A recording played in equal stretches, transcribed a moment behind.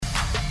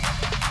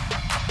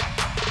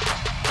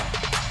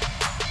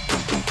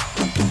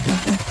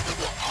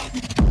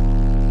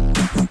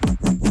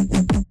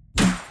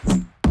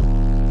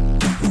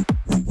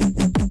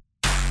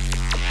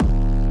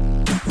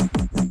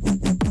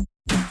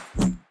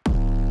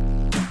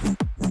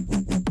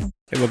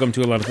welcome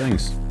to A Lot of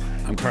Things.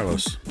 I'm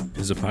Carlos.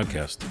 This is a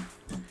podcast.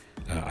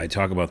 I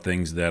talk about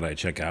things that I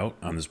check out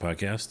on this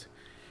podcast,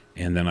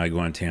 and then I go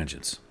on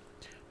tangents.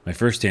 My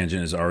first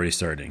tangent is already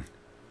starting.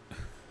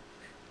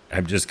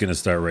 I'm just going to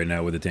start right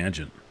now with a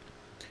tangent.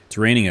 It's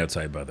raining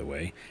outside, by the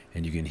way,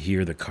 and you can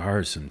hear the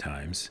cars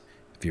sometimes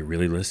if you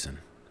really listen,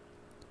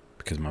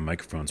 because my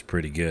microphone's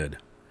pretty good.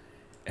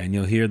 And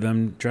you'll hear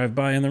them drive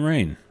by in the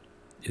rain.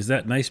 Is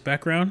that nice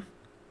background?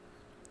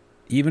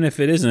 Even if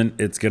it isn't,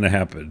 it's going to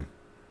happen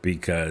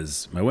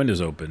because my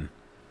window's open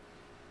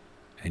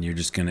and you're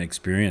just going to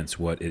experience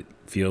what it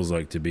feels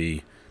like to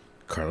be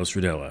Carlos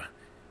Rodella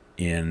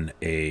in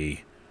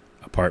a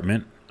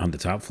apartment on the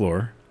top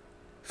floor,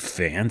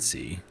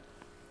 fancy,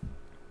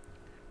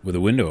 with a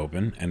window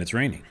open and it's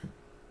raining.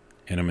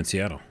 And I'm in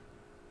Seattle.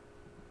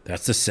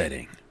 That's the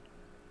setting.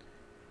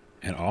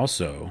 And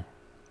also,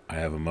 I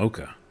have a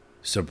mocha.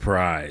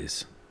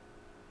 Surprise.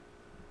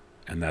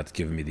 And that's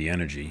given me the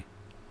energy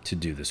to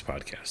do this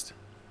podcast.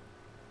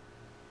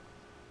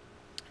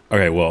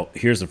 Okay, well,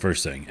 here's the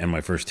first thing, and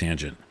my first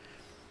tangent,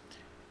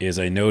 is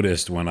I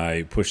noticed when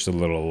I pushed the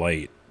little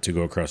light to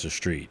go across the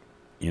street,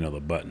 the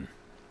button.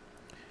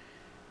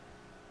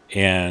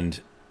 And,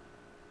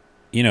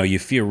 you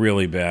feel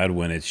really bad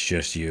when it's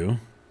just you,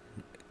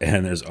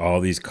 and there's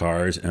all these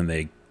cars, and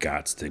they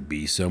gots to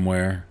be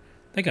somewhere.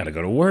 They got to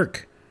go to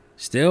work.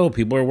 Still,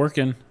 people are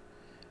working.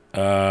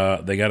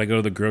 They got to go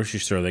to the grocery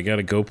store. They got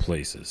to go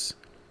places.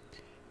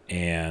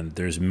 And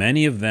there's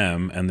many of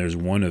them, and there's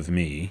one of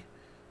me,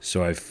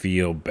 so I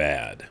feel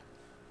bad.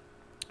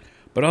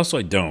 But also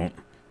I don't,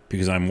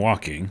 because I'm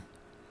walking,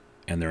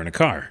 and they're in a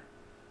car.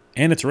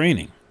 And it's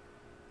raining,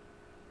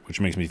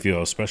 which makes me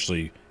feel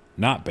especially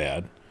not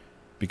bad,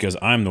 because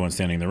I'm the one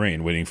standing in the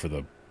rain waiting for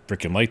the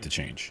freaking light to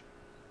change.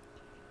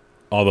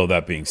 Although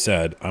that being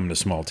said, I'm in a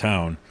small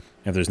town,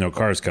 and if there's no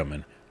cars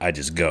coming, I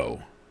just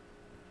go.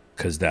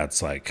 Because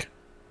that's like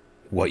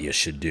what you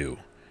should do.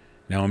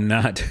 Now I'm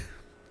not...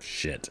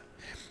 Shit.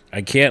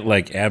 I can't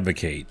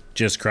advocate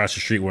just cross the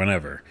street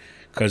whenever.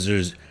 Because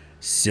there's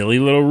silly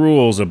little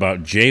rules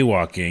about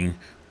jaywalking.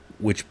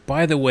 Which,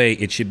 by the way,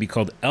 it should be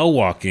called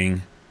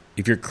L-walking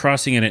if you're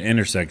crossing at an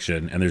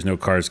intersection and there's no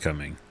cars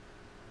coming.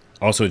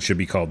 Also, it should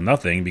be called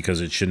nothing because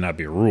it should not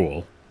be a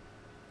rule.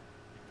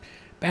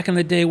 Back in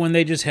the day when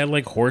they just had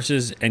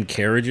horses and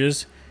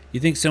carriages, you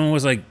think someone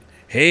was like,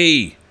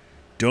 hey,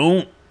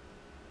 don't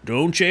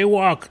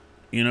jaywalk,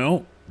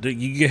 you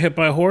get hit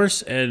by a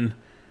horse and,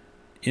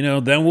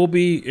 then we'll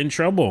be in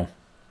trouble.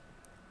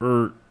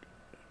 Or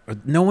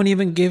no one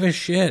even gave a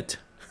shit.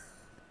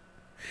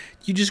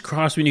 You just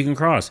cross when you can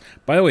cross.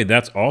 By the way,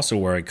 that's also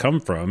where I come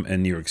from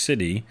in New York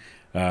City.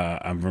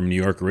 I'm from New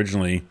York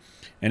originally.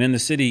 And in the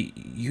city,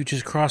 you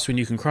just cross when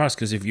you can cross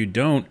because if you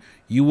don't,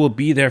 you will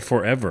be there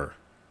forever.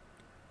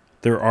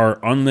 There are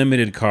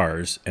unlimited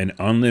cars and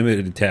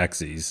unlimited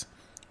taxis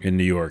in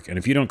New York. And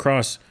if you don't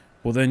cross,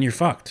 well, then you're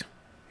fucked.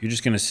 You're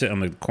just going to sit on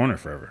the corner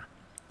forever.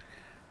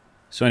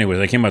 So anyways,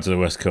 I came out to the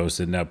West Coast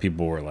and now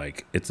people were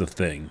like, it's a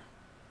thing.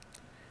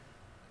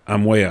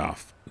 I'm way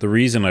off. The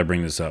reason I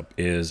bring this up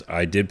is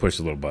I did push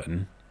the little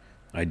button.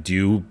 I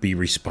do be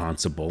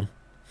responsible.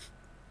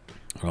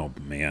 Oh,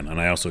 man. And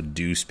I also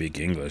do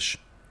speak English.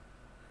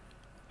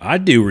 I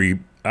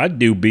do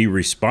be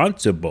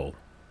responsible.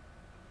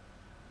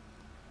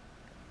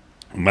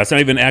 And that's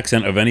not even an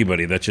accent of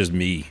anybody. That's just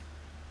me.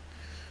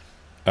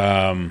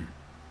 So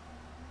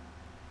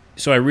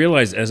I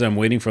realized as I'm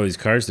waiting for these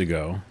cars to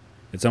go,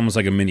 it's almost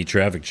like a mini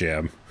traffic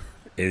jam.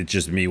 It's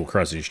just me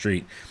crossing the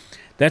street.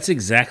 That's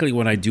exactly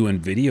what I do in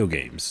video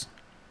games.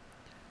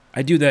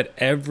 I do that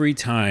every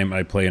time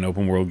I play an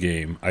open world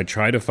game. I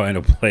try to find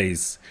a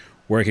place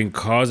where I can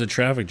cause a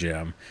traffic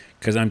jam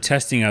because I'm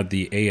testing out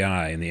the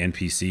AI and the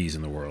NPCs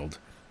in the world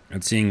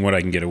and seeing what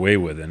I can get away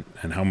with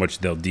and how much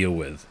they'll deal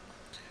with.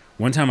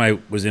 One time I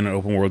was in an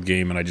open world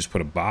game and I just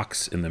put a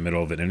box in the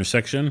middle of an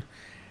intersection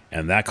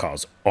and that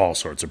caused all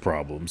sorts of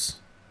problems.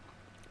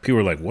 People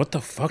were like, what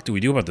the fuck do we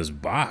do about this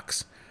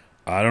box?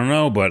 I don't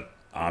know, but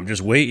I'm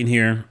just waiting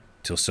here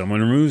till someone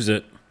removes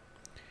it.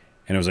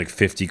 And it was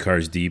 50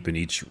 cars deep in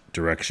each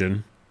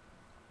direction.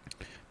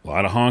 A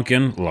lot of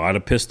honking, a lot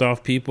of pissed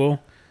off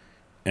people,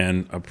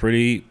 and a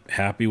pretty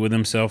happy with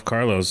himself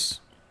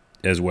Carlos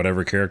as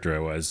whatever character I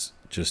was,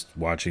 just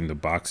watching the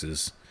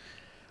boxes.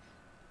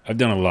 I've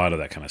done a lot of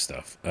that kind of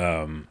stuff,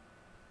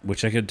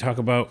 which I could talk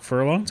about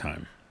for a long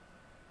time.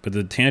 But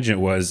the tangent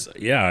was,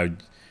 I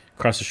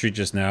crossed the street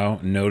just now,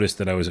 noticed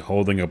that I was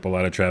holding up a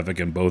lot of traffic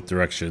in both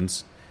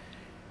directions.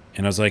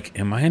 And I was like,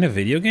 am I in a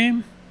video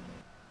game?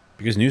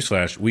 Because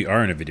newsflash, we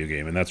are in a video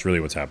game, and that's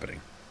really what's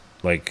happening.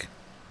 It's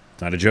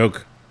not a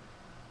joke.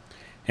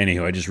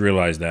 Anywho, I just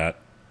realized that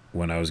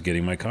when I was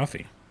getting my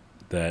coffee,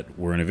 that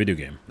we're in a video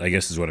game. I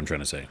guess is what I'm trying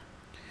to say.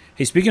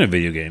 Hey, speaking of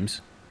video games,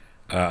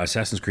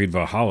 Assassin's Creed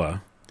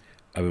Valhalla,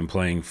 I've been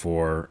playing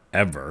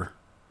forever.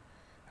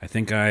 I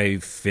think I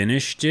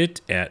finished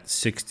it at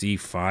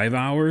 65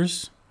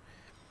 hours.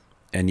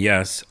 And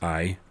yes,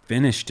 I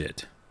finished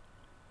it.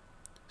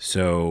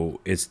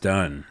 So it's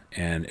done,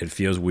 and it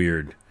feels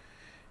weird.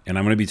 And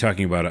I'm going to be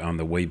talking about it on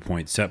the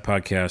Waypoint Set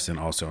podcast and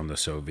also on the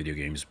So Video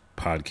Games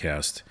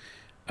podcast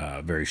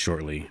very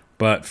shortly.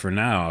 But for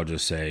now, I'll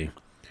just say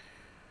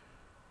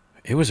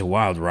it was a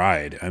wild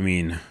ride. I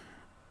mean,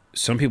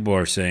 some people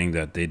are saying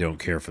that they don't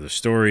care for the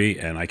story,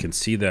 and I can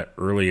see that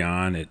early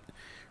on. It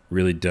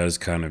really does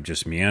kind of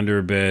just meander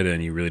a bit,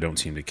 and you really don't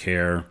seem to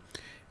care.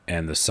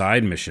 And the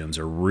side missions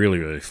are really,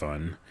 really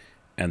fun.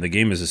 And the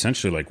game is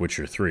essentially like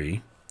Witcher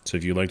 3. So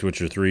if you liked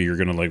Witcher 3, you're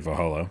going to like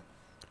Valhalla.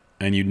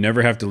 And you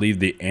never have to leave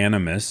the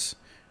Animus,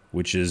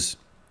 which is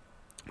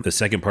the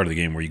second part of the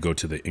game where you go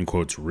to the, in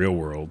quotes, real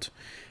world.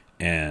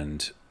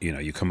 And, you know,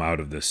 you come out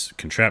of this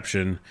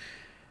contraption.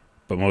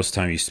 But most of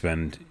the time you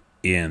spend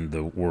in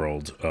the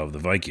world of the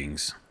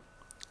Vikings.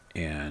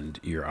 And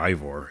you're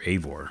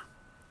Eivor.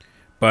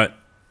 But,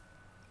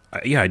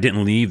 yeah, I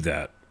didn't leave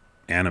that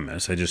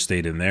Animus. I just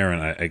stayed in there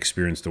and I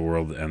experienced the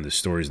world and the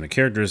stories and the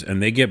characters,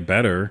 and they get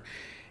better.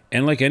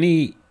 And like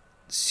any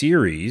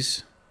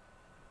series,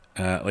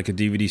 like a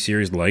DVD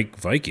series like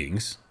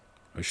Vikings,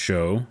 a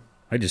show.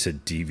 I just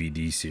said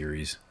DVD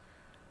series.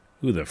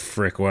 Who the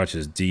frick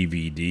watches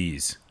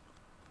DVDs?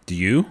 Do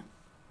you?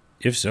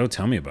 If so,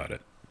 tell me about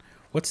it.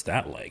 What's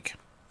that like?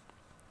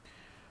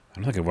 I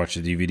don't think I've watched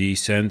a DVD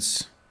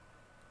since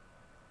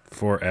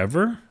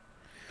forever.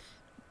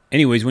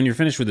 Anyways, when you're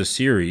finished with a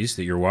series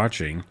that you're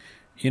watching,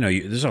 you know,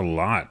 there's a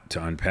lot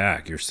to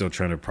unpack. You're still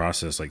trying to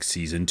process like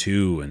season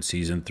 2 and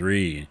season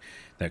 3,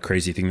 that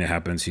crazy thing that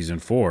happened in season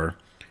 4.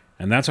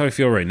 And that's how I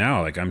feel right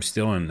now. Like I'm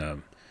still in the,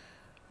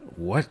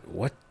 what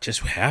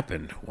just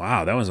happened?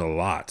 Wow, that was a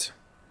lot.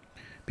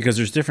 Because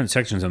there's different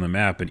sections on the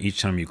map, and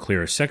each time you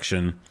clear a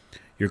section,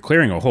 you're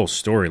clearing a whole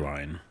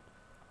storyline.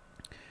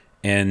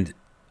 And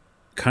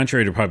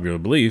contrary to popular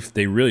belief,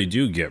 they really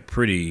do get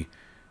pretty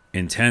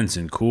intense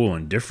and cool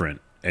and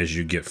different as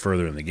you get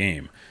further in the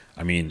game.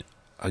 I mean,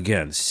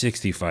 again,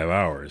 65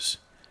 hours.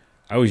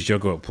 I always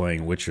joke about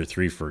playing Witcher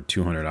 3 for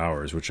 200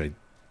 hours, which I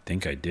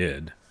think I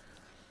did.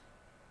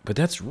 But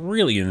that's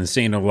really an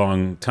insane a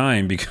long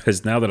time,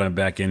 because now that I'm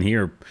back in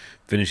here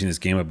finishing this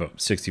game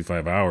about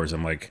 65 hours,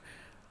 I'm like,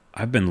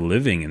 I've been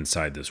living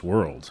inside this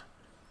world.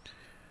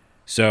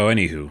 So,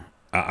 anywho,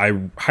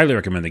 I highly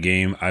recommend the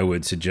game. I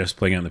would suggest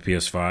playing it on the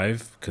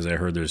PS5, because I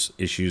heard there's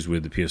issues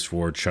with the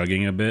PS4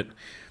 chugging a bit.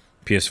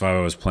 PS5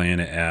 I was playing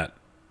it at,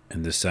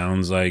 and this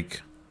sounds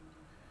like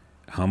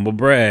humble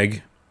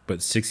brag,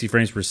 but 60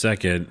 frames per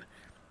second,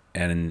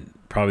 and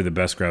probably the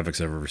best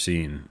graphics I've ever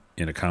seen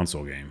in a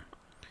console game.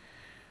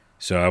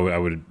 So I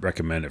would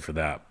recommend it for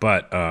that.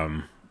 But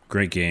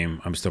great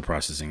game. I'm still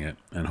processing it,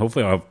 and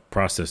hopefully I'll have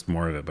processed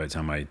more of it by the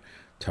time I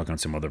talk on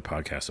some other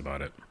podcasts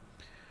about it.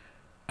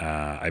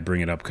 I bring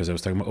it up because I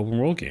was talking about open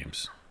world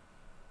games.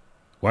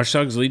 Watch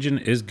Dogs Legion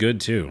is good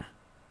too.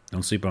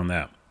 Don't sleep on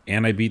that.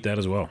 And I beat that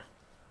as well.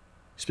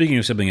 Speaking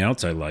of something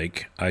else I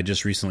like, I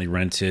just recently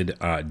rented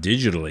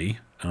digitally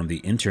on the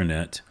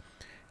internet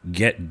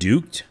Get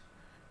Duked,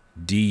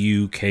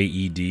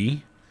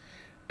 D-U-K-E-D.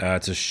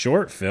 It's a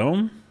short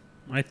film,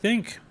 I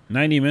think,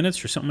 90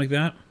 minutes or something like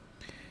that.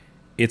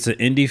 It's an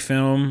indie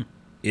film.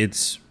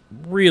 It's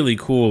really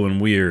cool and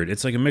weird.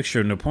 It's like a mixture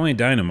of Napoleon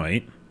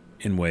Dynamite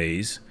in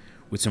ways,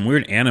 with some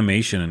weird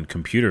animation and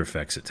computer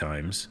effects at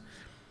times.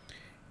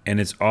 And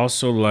it's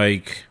also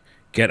like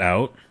Get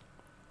Out,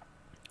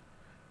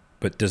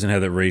 but doesn't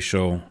have that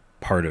racial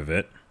part of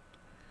it.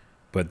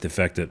 But the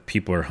fact that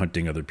people are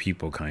hunting other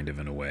people kind of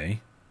in a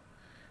way.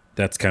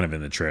 That's kind of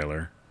in the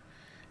trailer.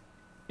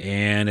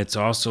 And it's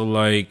also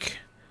like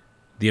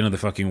The End of the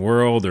Fucking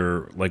World,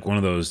 or like one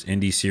of those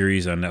indie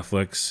series on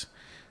Netflix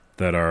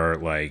that are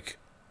like,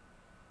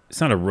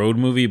 it's not a road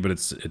movie, but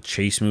it's a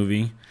chase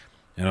movie.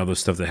 And all the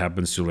stuff that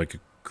happens to like a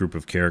group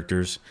of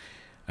characters.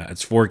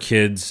 It's 4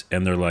 kids,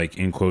 and they're like,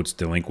 in quotes,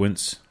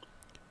 delinquents,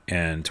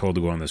 and told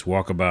to go on this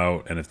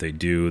walkabout, and if they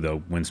do,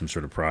 they'll win some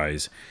sort of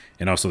prize.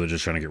 And also they're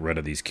just trying to get rid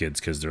of these kids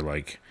because they're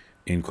like,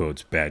 in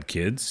quotes, bad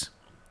kids.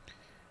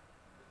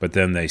 But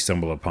then they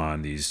stumble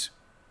upon these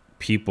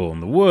people in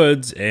the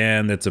woods,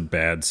 and it's a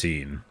bad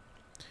scene.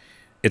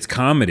 It's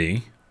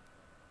comedy.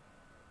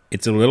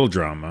 It's a little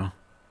drama.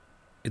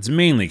 It's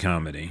mainly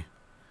comedy.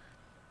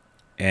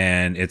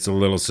 And it's a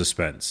little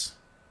suspense.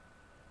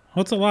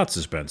 Well, it's a lot of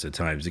suspense at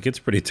times. It gets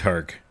pretty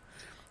dark.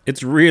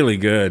 It's really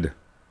good.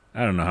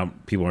 I don't know how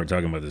people aren't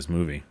talking about this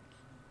movie.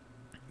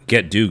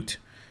 Get Duked.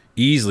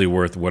 Easily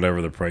worth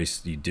whatever the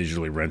price you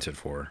digitally rent it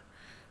for.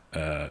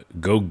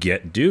 Go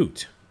get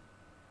duked.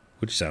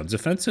 Which sounds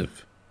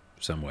offensive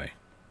some way.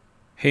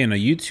 Hey, and a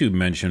YouTube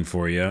mention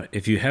for you.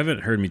 If you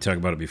haven't heard me talk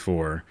about it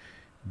before,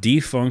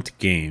 Defunct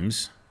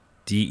Games,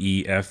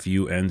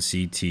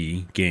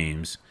 D-E-F-U-N-C-T,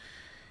 Games.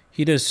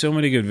 He does so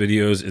many good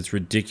videos. It's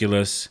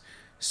ridiculous.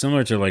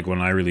 Similar to like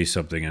when I release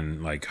something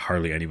and like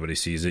hardly anybody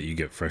sees it, you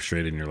get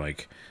frustrated and you're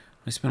like,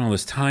 I spent all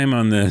this time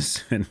on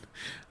this and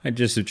I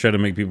just try to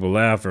make people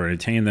laugh or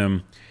entertain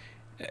them.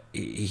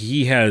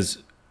 He has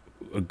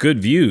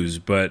good views,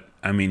 but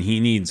I mean, he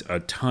needs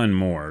a ton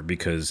more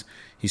because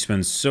he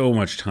spends so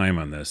much time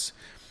on this.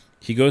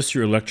 He goes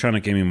through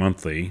Electronic Gaming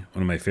Monthly,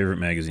 one of my favorite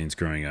magazines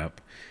growing up,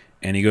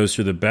 and he goes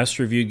through the best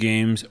reviewed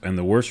games and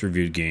the worst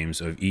reviewed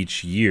games of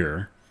each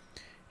year.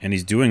 And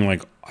he's doing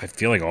like, I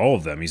feel like all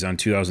of them. He's on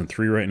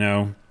 2003 right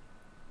now.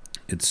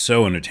 It's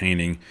so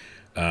entertaining.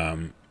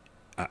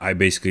 I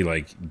basically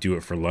like do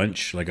it for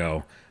lunch. Like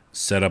I'll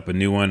set up a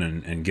new one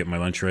and get my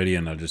lunch ready,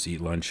 and I'll just eat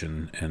lunch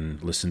and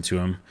listen to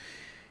him.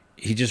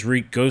 He just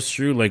goes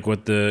through like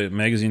what the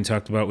magazine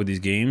talked about with these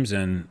games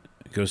and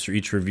goes through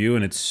each review,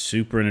 and it's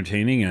super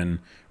entertaining and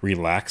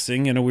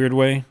relaxing in a weird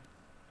way.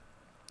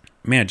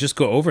 Man, just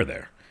go over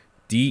there.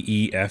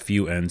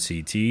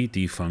 DEFUNCT,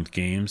 Defunct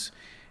Games,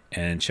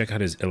 and check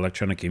out his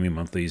Electronic Gaming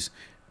Monthly's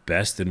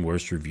best and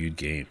worst reviewed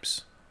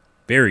games.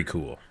 Very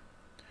cool.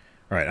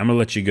 All right, I'm going to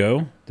let you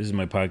go. This is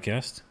my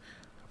podcast.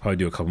 I'll probably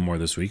do a couple more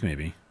this week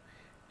maybe,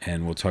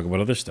 and we'll talk about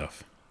other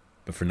stuff.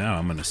 But for now,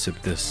 I'm going to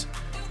sip this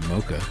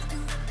mocha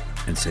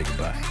and say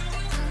goodbye.